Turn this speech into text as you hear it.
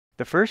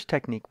The first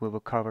technique we will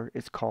cover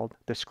is called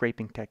the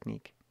scraping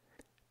technique.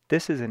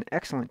 This is an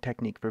excellent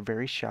technique for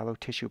very shallow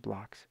tissue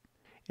blocks.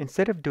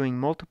 Instead of doing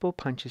multiple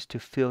punches to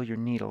fill your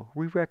needle,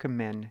 we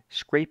recommend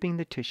scraping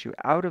the tissue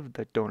out of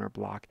the donor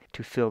block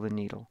to fill the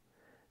needle.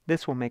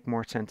 This will make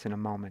more sense in a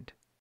moment.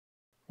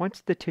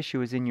 Once the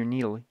tissue is in your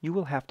needle, you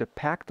will have to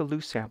pack the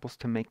loose samples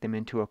to make them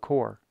into a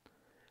core.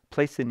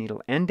 Place the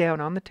needle end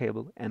down on the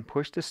table and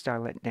push the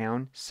stylet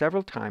down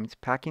several times,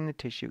 packing the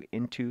tissue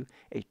into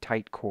a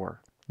tight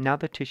core. Now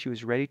the tissue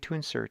is ready to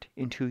insert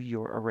into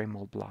your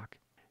Arraymold block.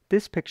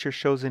 This picture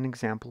shows an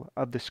example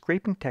of the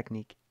scraping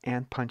technique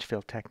and punch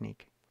fill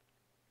technique.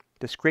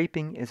 The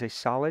scraping is a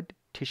solid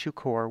tissue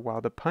core,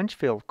 while the punch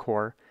fill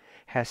core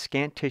has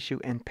scant tissue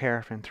and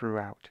paraffin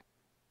throughout.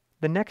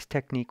 The next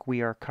technique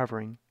we are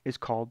covering is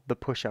called the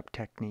push-up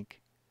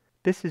technique.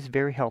 This is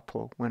very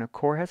helpful when a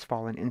core has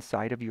fallen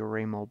inside of your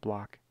Arraymold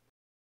block.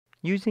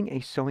 Using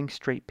a sewing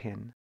straight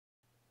pin,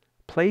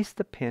 place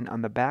the pin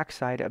on the back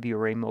side of your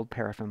Arraymold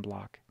paraffin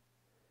block.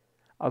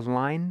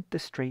 Align the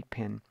straight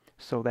pin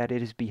so that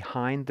it is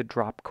behind the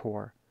drop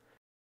core.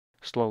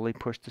 Slowly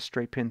push the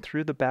straight pin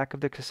through the back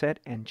of the cassette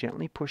and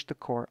gently push the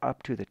core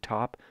up to the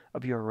top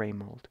of your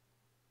Arraymold.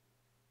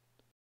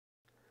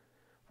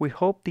 We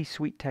hope these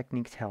sweet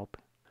techniques help.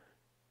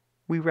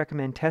 We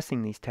recommend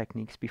testing these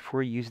techniques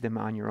before you use them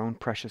on your own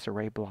precious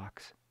array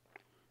blocks.